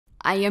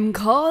I am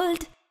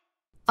called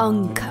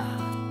Ankha.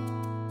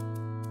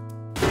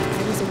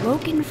 I was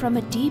awoken from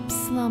a deep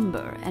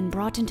slumber and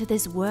brought into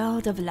this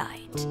world of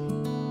light.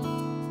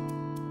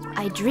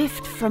 I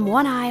drift from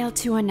one isle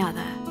to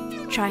another,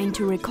 trying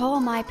to recall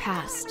my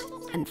past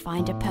and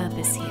find a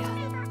purpose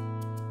here.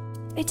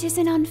 It is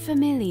an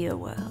unfamiliar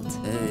world.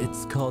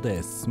 It's called a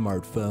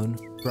smartphone,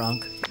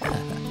 Bronk.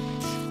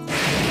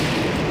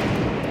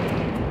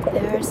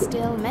 There are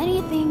still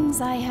many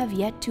things I have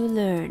yet to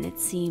learn, it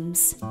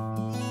seems.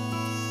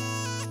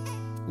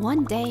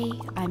 One day,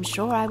 I'm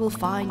sure I will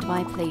find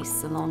my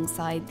place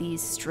alongside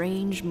these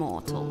strange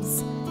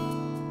mortals.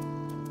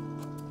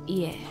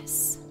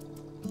 Yes,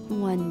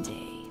 one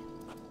day.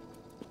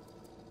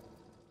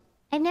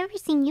 I've never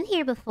seen you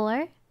here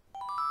before.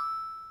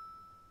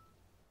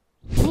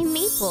 I'm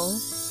Maple.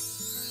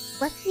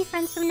 Let's be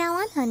friends from now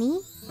on, honey.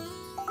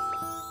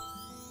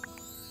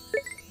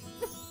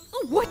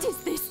 What is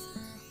this?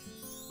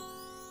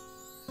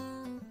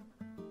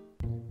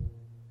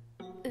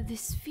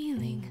 This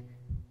feeling.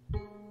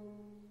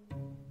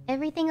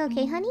 Everything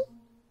okay, honey?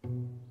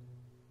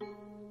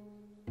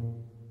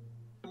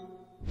 I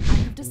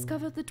have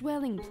discovered the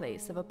dwelling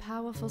place of a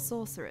powerful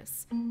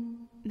sorceress.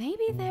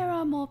 Maybe there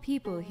are more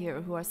people here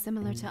who are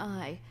similar to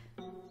I.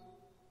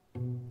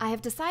 I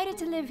have decided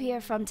to live here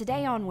from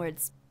today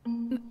onwards.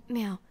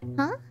 Meow.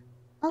 Huh?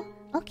 Oh,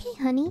 okay,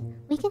 honey.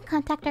 We can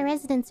contact our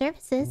resident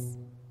services.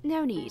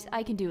 No need.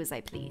 I can do as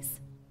I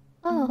please.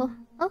 Oh,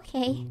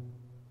 okay.